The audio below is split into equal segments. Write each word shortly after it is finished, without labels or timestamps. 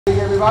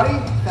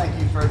everybody.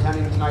 Thank you for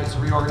attending tonight's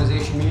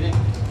reorganization meeting.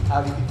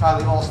 If you can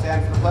kindly all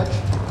stand for the pledge.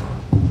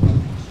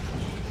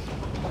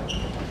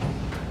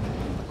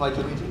 I pledge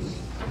allegiance.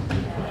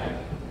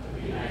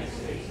 The United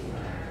States of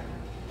America,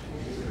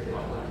 and to the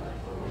republic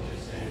for which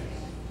it stands,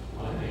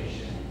 one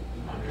nation,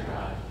 under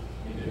God,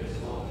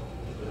 indivisible,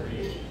 with liberty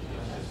and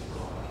justice for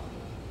all.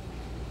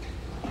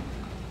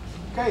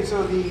 Okay,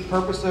 so the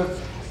purpose of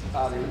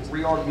the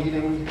reorg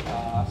meeting,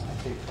 I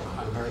think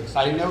on a very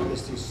exciting note,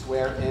 is to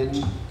swear in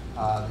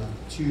the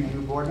 2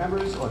 new board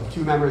members, or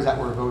 2 members that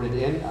were voted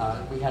in.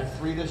 We had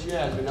 3 this year.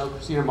 As we know,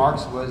 Christina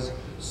Marks was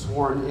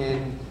sworn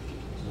in,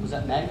 was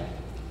that May?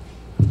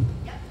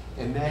 Yep.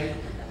 In May.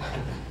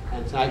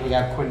 And tonight we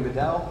have Quinn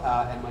Bedell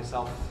and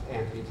myself,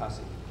 Anthony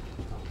Tussey.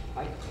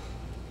 Mike?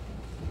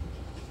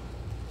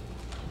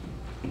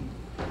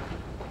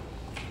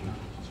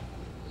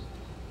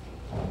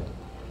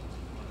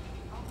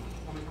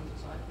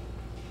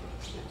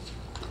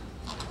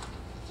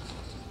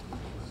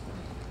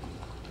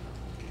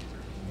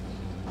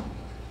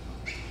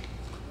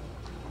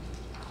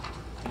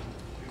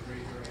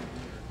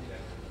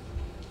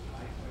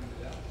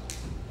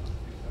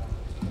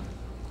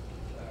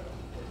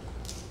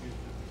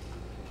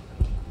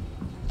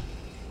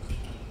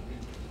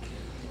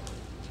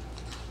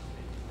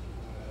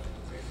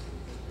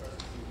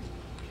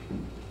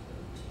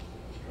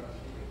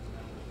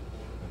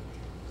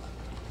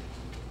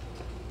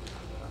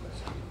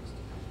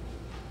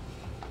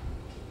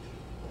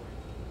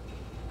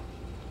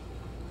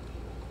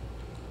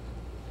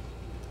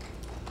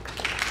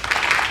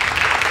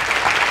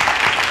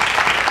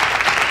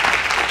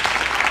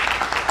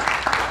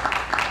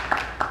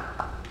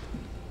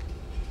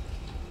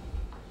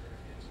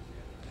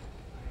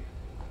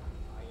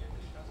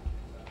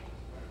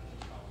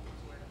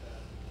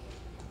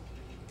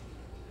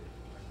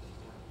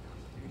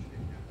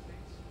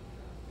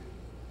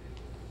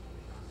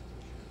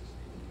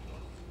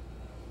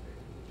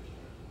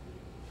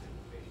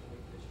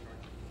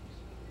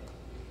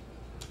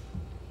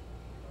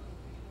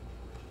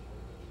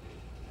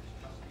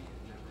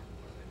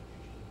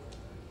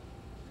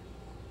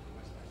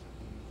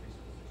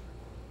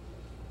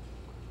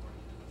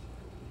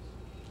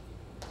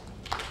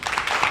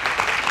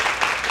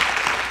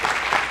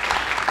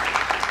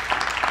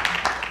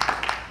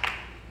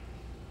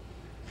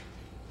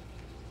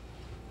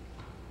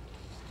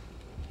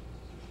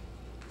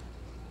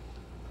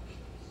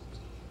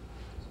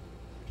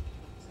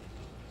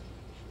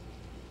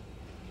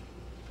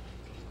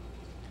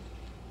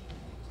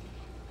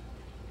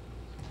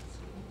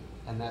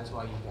 And that's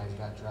why you guys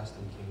got dressed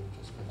and came,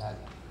 just for that.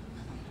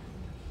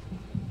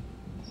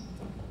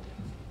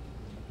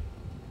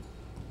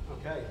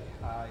 Okay,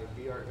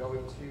 we are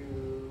going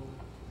to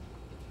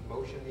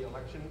motion the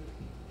election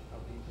of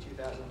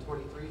the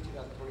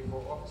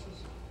 2023-2024 officers.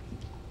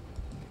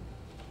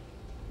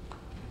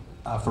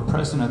 For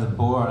president of the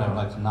board, I would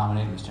like to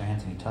nominate Mr.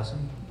 Anthony Tussey.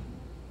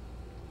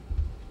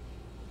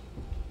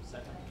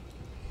 Second.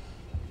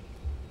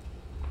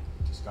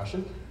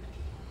 Discussion?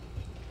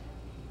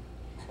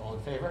 All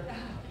in favor?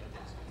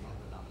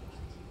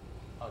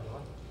 Oh, do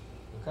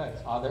I? Okay.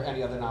 Are there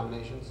any other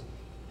nominations?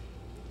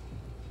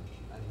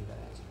 I need that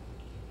answer.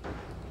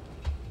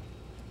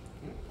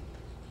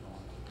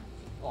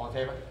 All in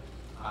favor?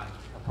 Aye.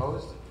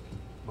 Opposed?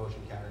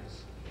 Motion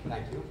carries.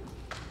 Thank you.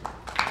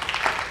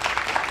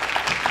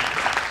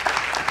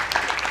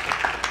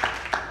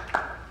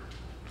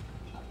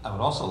 I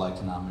would also like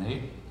to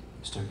nominate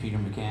Mr. Peter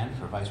McCann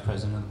for vice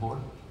president of the board.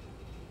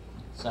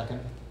 Second.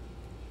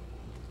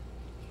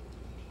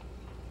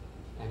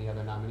 Any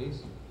other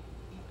nominees?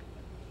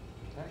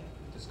 Okay,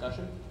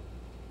 discussion?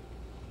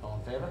 All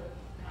in favor?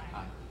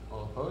 Aye.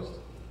 All opposed?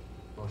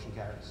 Motion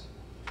carries.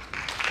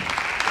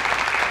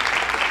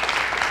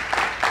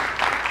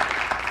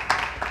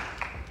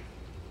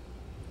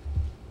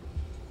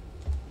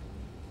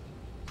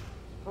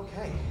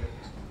 Okay.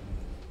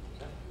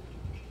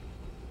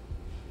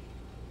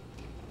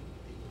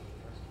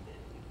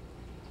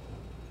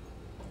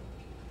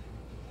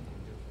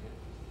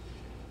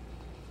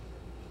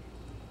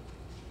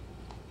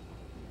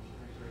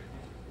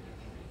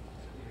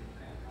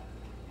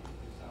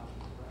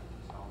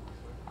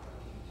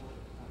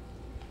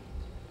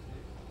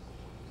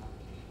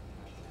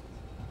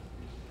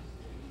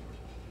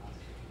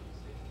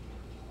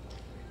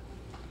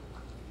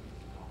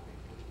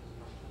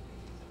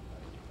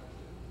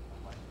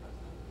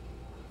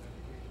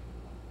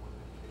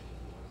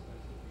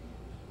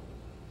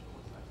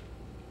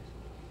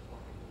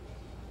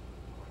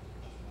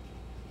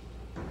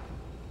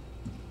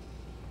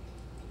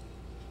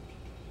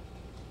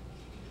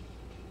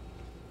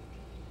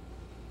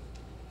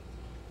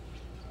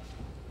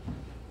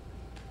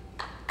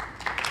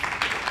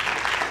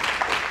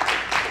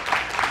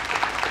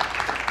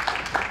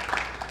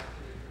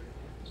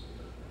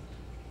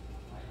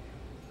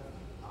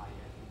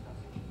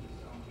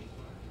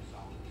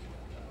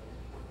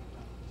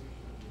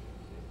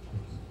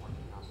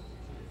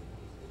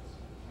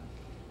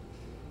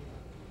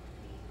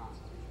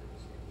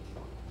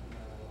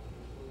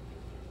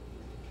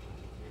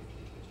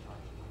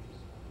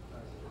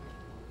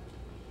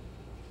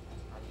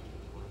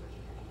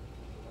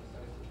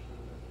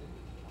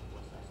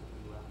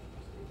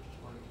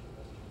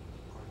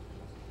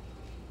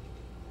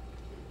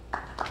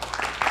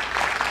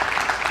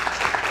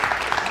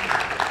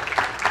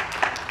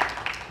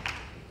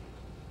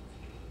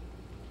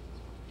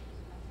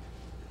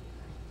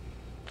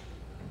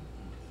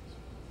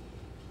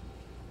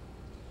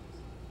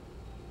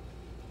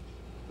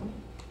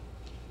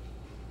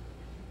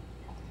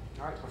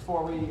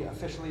 Before we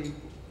officially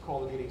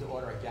call the meeting to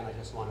order, again, I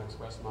just want to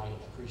express my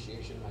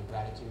appreciation, my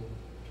gratitude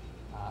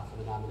for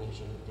the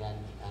nomination again.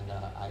 And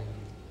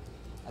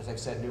as I've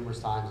said numerous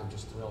times, I'm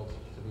just thrilled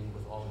to be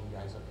with all of you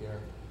guys up here.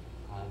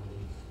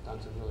 We've done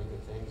some really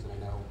good things, and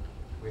I know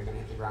we're going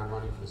to hit the ground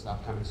running for this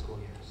upcoming school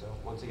year. So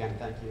once again,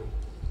 thank you.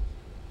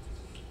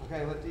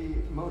 Okay, let the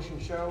motion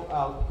show,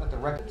 let the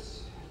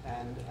records.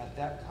 And at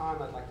that time,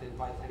 I'd like to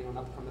invite anyone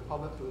up from the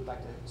public who would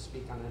like to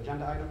speak on an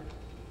agenda item.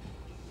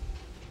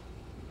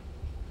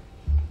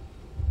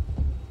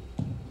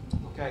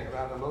 Okay, we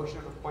have a motion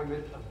of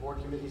appointment of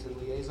board committees and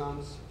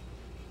liaisons.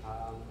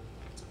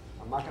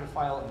 I'm not going to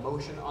file a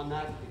motion on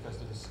that because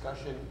the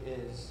discussion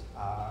is,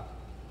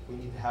 we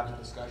need to have the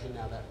discussion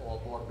now that all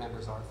board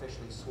members are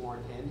officially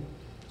sworn in.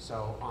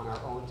 So on our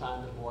own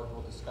time, the board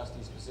will discuss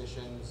these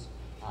positions.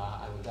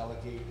 I will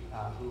delegate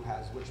who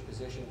has which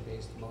position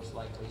based most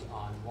likely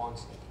on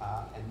wants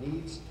and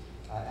needs.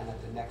 And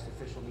at the next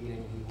official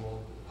meeting, we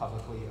will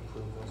publicly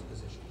approve those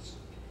positions.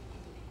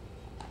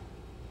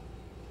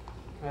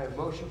 Can I have a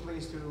motion,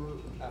 please,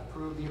 to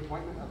approve the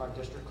appointment of our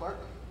district clerk?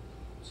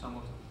 So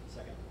moved.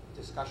 Second.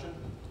 Discussion?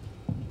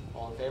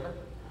 All in favor?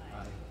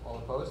 Aye. All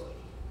opposed?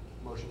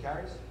 Motion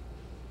carries.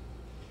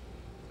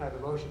 Can I have a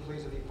motion,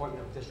 please, of the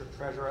appointment of district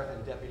treasurer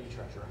and deputy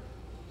treasurer?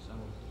 So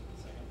moved.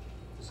 Second.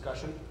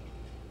 Discussion?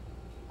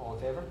 All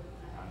in favor?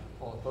 Aye.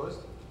 All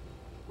opposed?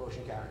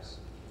 Motion carries.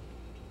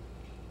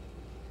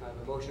 Can I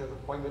have a motion of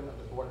appointment of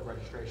the board of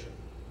registration?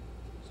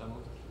 So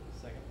moved.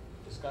 Second.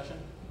 Discussion?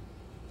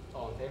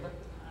 All in favor?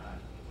 Aye.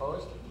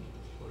 Opposed?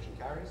 Motion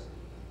carries.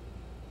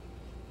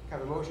 Can I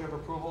have a motion of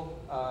approval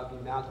of the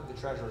amount of the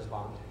treasurer's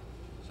bond?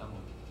 So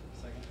moved.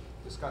 Second.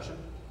 Discussion?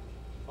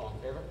 All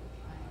in favor?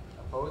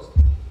 Aye. Opposed?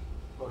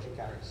 Motion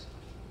carries.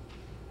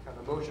 Can I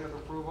have a motion of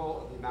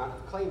approval of the amount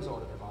of claims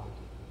auditor bond?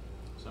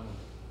 So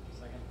moved.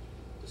 Second.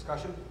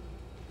 Discussion?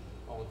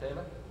 All in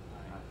favor?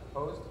 Aye.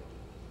 Opposed?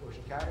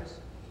 Motion carries.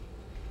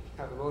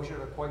 Can I have a motion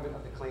of appointment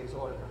of the claims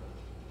auditor?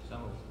 So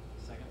moved.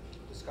 Second.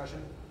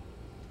 Discussion?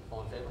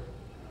 All in favor?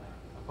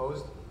 Aye.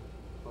 Opposed?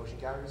 Motion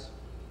carries.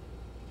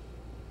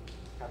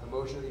 Can I have a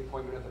motion of the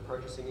appointment of the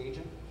purchasing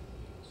agent?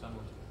 So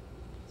moved.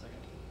 Second.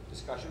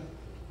 Discussion?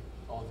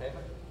 All in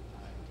favor?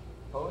 Aye.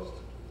 Opposed?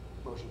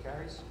 Motion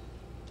carries.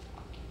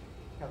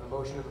 Can I have a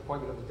motion of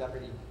appointment of the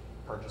deputy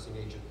purchasing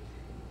agent?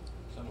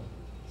 So moved.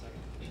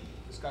 Second.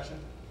 Discussion?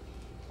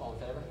 All in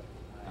favor?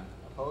 Aye.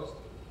 Opposed?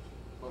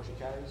 Motion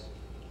carries.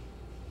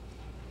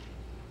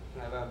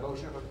 Can I have a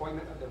motion of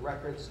appointment of the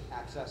records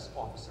access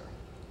officer?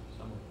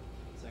 So moved.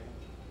 Second.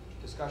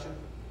 Discussion?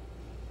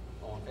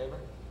 All in favor?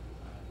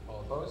 Aye.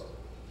 All opposed?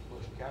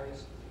 Motion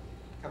carries.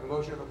 Can I have a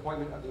motion of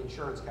appointment of the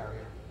insurance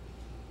carrier?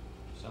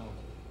 So moved.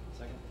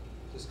 Second.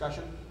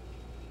 Discussion?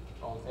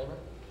 All in favor?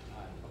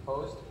 Aye.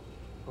 Opposed?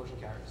 Motion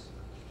carries.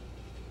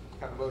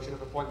 Can I have a motion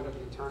of appointment of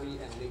the attorney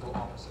and legal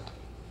officer?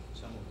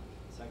 So moved.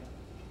 Second.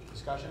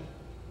 Discussion?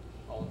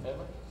 All in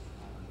favor?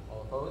 Aye.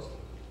 All opposed?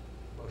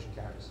 Motion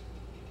carries.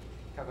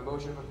 Can I have a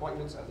motion of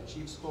appointments of the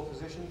chief school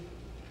physician?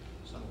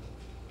 So moved.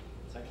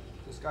 Second.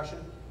 Discussion?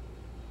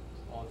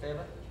 All in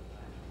favor?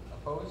 Aye.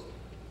 Opposed?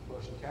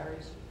 Motion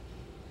carries.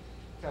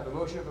 Can I have a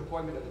motion of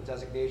appointment of the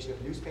designation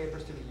of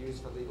newspapers to be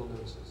used for legal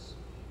notices?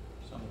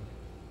 So moved.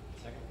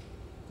 Second.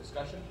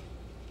 Discussion?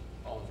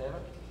 All in favor?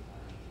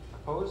 Aye.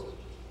 Opposed?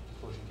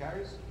 Motion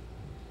carries.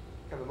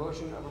 Can I have a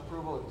motion of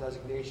approval of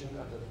designation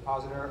of the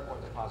depositor or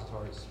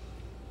depositories?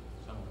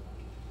 So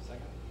moved.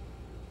 Second.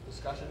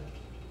 Discussion?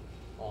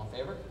 All in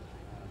favor?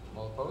 Aye.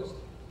 All opposed?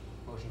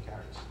 Motion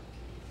carries.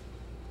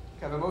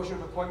 Can I have a motion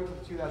of appointment for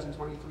the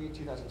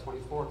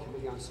 2023-2024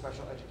 Committee on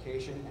Special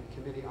Education and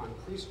Committee on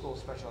Preschool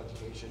Special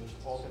Education,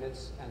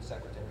 alternates and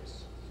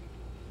secretaries?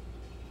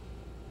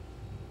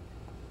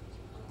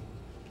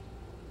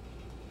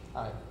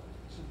 All right,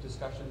 so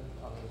discussion,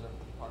 those are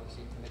part of the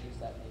same committees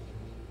that need to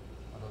be,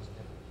 are those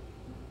different?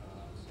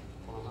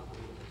 Hold on, I'm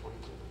looking at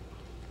 22.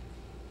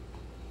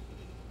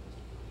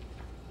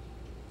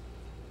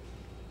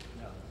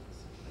 No.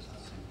 It's not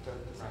the same.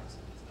 Right.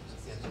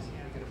 Yes, we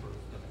can approve.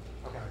 Okay.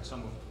 All right, so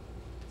moved.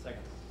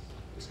 Second.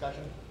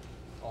 Discussion?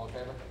 All in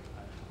favor?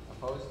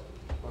 Opposed?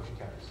 Motion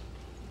carries.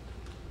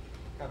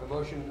 Can I have a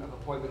motion of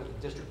appointment of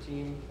the district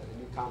team as a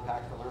new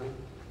compact for learning?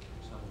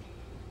 So moved.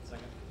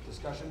 Second.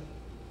 Discussion?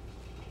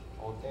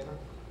 All in favor?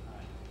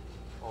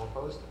 Aye. All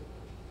opposed?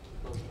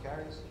 Motion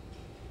carries.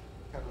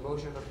 Can I have a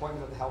motion of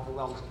appointment of the Health and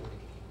Wellness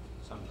Committee?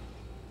 So moved.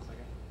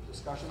 Second.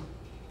 Discussion?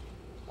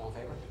 All in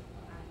favor?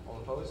 All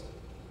opposed?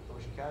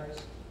 Motion carries.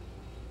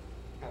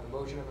 Can I have a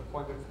motion of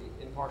appointment for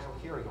the impartial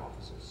hearing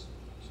officers?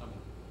 So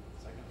moved.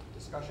 Second.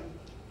 Discussion?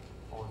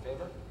 All in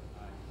favor?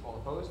 Aye. All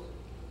opposed?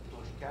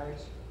 Motion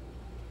carries.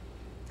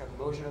 Can I have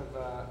a motion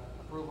of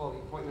approval of the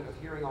appointment of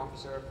hearing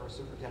officer for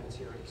superintendent's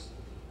hearings?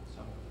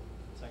 So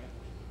moved. Second.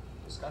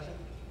 Discussion?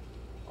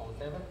 All in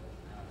favor?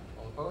 Aye.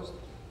 All opposed?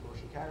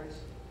 Motion carries.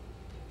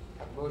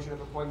 Can I have a motion of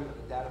appointment of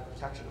the data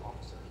protection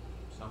officer?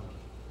 So moved.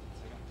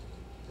 Second.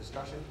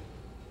 Discussion?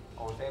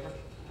 All in favor?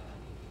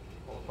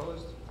 All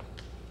opposed?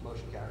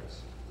 Motion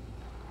carries.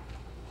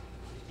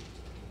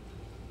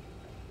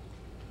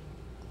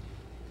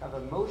 Can Have a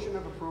motion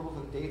of approval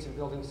for the dates and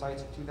building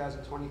sites of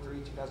 2023,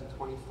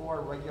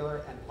 2024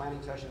 regular and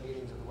planning session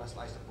meetings of the West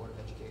Leicester Board of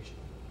Education.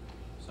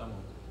 So moved.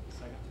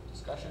 Second.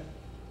 Discussion?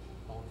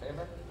 All in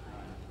favor?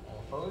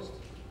 All opposed?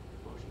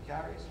 Motion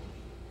carries.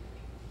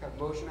 Have a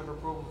motion of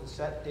approval for the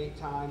set date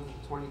time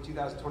for the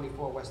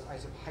 2024 West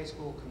Islip High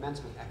School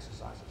commencement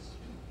exercises.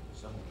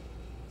 So moved.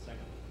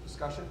 Second.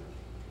 Discussion?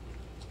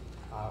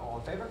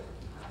 All in favor?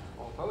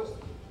 All opposed?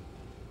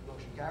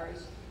 Motion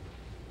carries.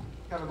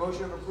 Have a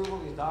motion of approval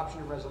of the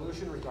adoption of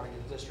resolution regarding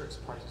the district's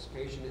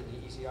participation in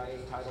the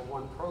ECIA Title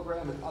I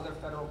program and other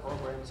federal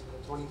programs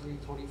for the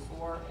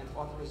 23-24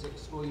 and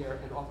school year,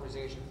 and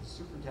authorization for the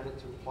superintendent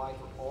to apply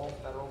for all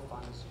federal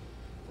funds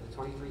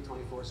for the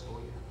 23-24 school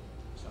year.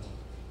 So moved.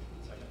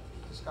 Second.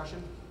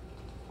 Discussion?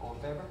 All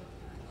in favor?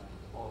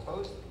 All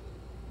opposed?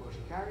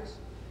 Motion carries.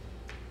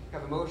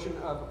 Have a motion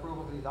of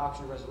approval for the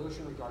adoption of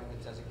resolution regarding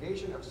the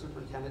designation of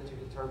superintendent to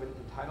determine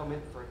entitlement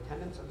for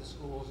attendance of the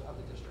schools of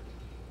the district.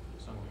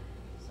 So moved.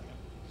 Second.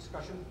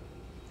 Discussion?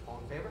 All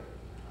in favor?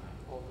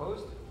 All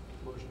opposed?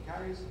 Motion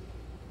carries.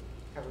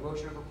 Have a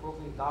motion of approval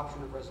for the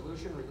adoption of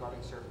resolution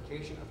regarding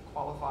certification of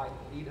qualified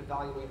lead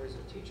evaluators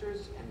of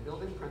teachers and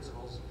building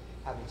principals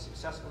having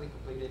successfully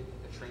completed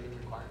the training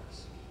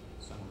requirements.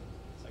 So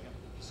moved. Second.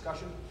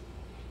 Discussion?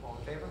 All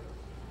in favor?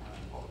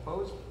 All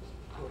opposed?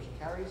 Motion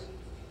carries.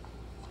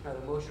 Have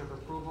a motion of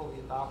approval of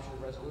the adoption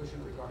of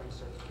resolution regarding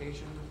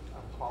certification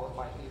of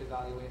qualified lead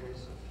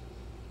evaluators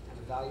and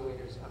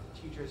evaluators of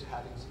teachers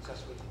having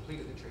successfully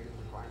completed the training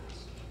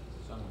requirements.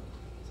 So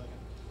moved. Second.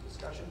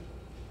 Discussion?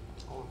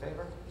 All in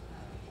favor?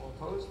 All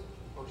opposed?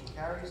 Motion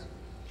carries.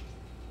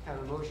 Have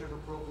a motion of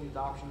approval of the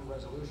adoption of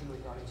resolution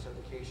regarding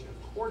certification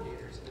of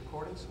coordinators in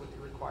accordance with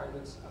the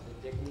requirements of the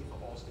Dignity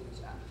for All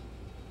Students Act.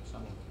 So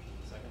moved.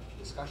 Second.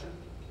 Discussion?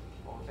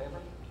 All in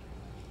favor?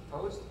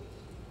 Opposed?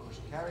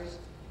 Motion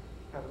carries.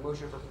 Have a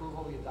motion of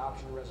approval of the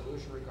adoption of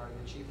resolution regarding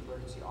the chief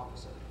emergency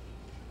officer.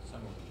 So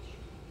moved.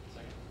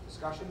 Second.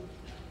 Discussion?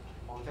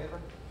 All in favor?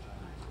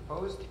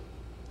 Opposed?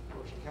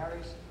 Motion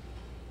carries.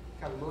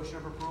 Have a motion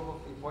of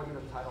approval for the appointment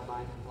of Title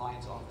IX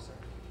compliance officer.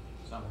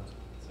 So moved.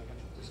 Second.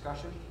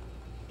 Discussion?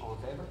 All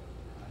in favor?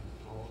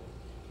 All,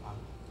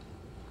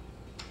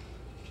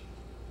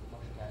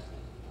 motion carries.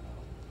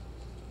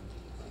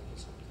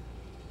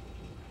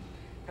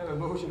 Have a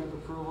motion of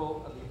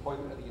approval of the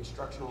appointment of the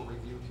instructional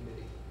review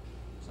committee.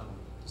 So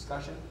moved.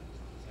 Discussion?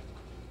 Second.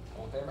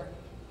 All in favor?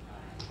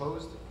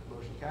 Opposed?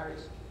 Motion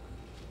carries.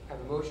 Have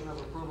a motion of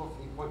approval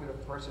for the appointment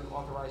of person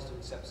authorized to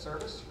accept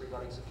service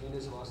regarding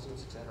subpoenas,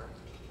 lawsuits, etc.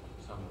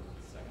 So moved.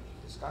 Second.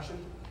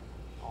 Discussion?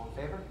 All in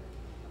favor?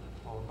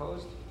 All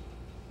opposed?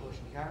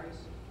 Motion carries.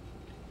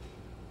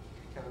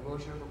 Have a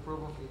motion of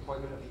approval for the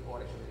appointment of the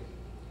audit committee.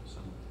 So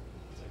moved.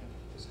 Second.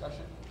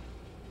 Discussion?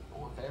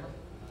 All in favor?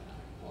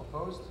 All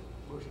opposed?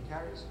 Motion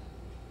carries.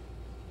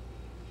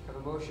 Have a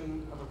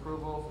motion of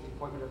approval for the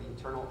appointment of the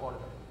internal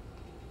auditor.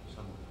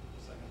 So moved.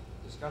 Second.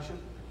 Discussion?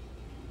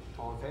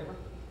 All in favor?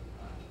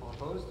 All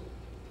opposed?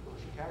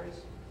 Motion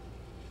carries.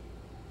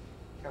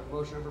 Have a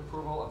motion of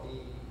approval of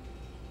the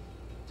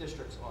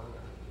district's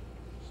auditor.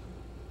 So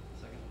moved.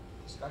 Second.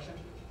 Discussion?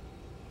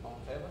 All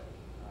in favor?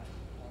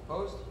 All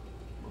opposed?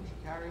 Motion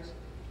carries.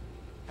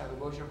 Have a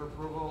motion of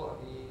approval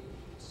of the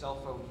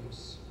cell phone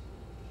use.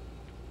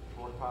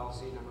 Board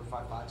policy number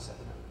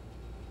 5570.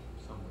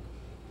 So moved.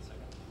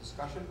 Second.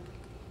 Discussion?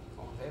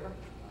 All in favor?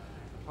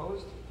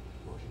 Opposed?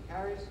 Motion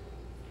carries.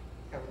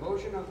 Have a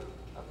motion of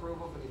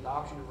approval for the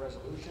adoption of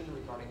resolution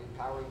regarding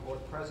empowering board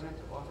president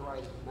to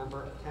authorize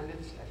member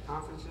attendance at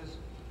conferences,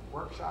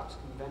 workshops,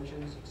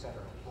 conventions, etc.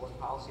 Board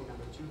policy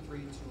number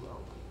 2320.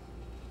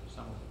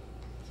 So moved.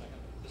 Second.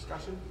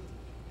 Discussion?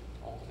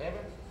 All in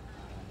favor?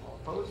 All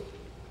opposed?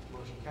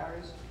 Motion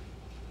carries.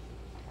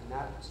 And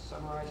that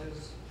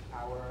summarizes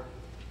our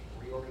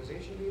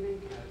reorganization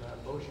meeting. Can I have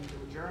a motion to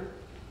adjourn?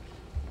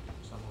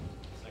 So moved.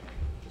 Second.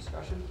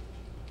 Discussion?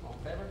 All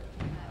in favor?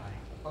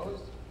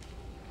 Opposed?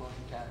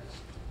 Motion carries.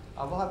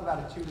 We'll have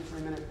about a 2 to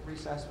 3 minute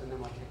recess, and then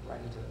we'll kick right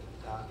into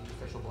the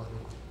official board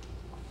meeting.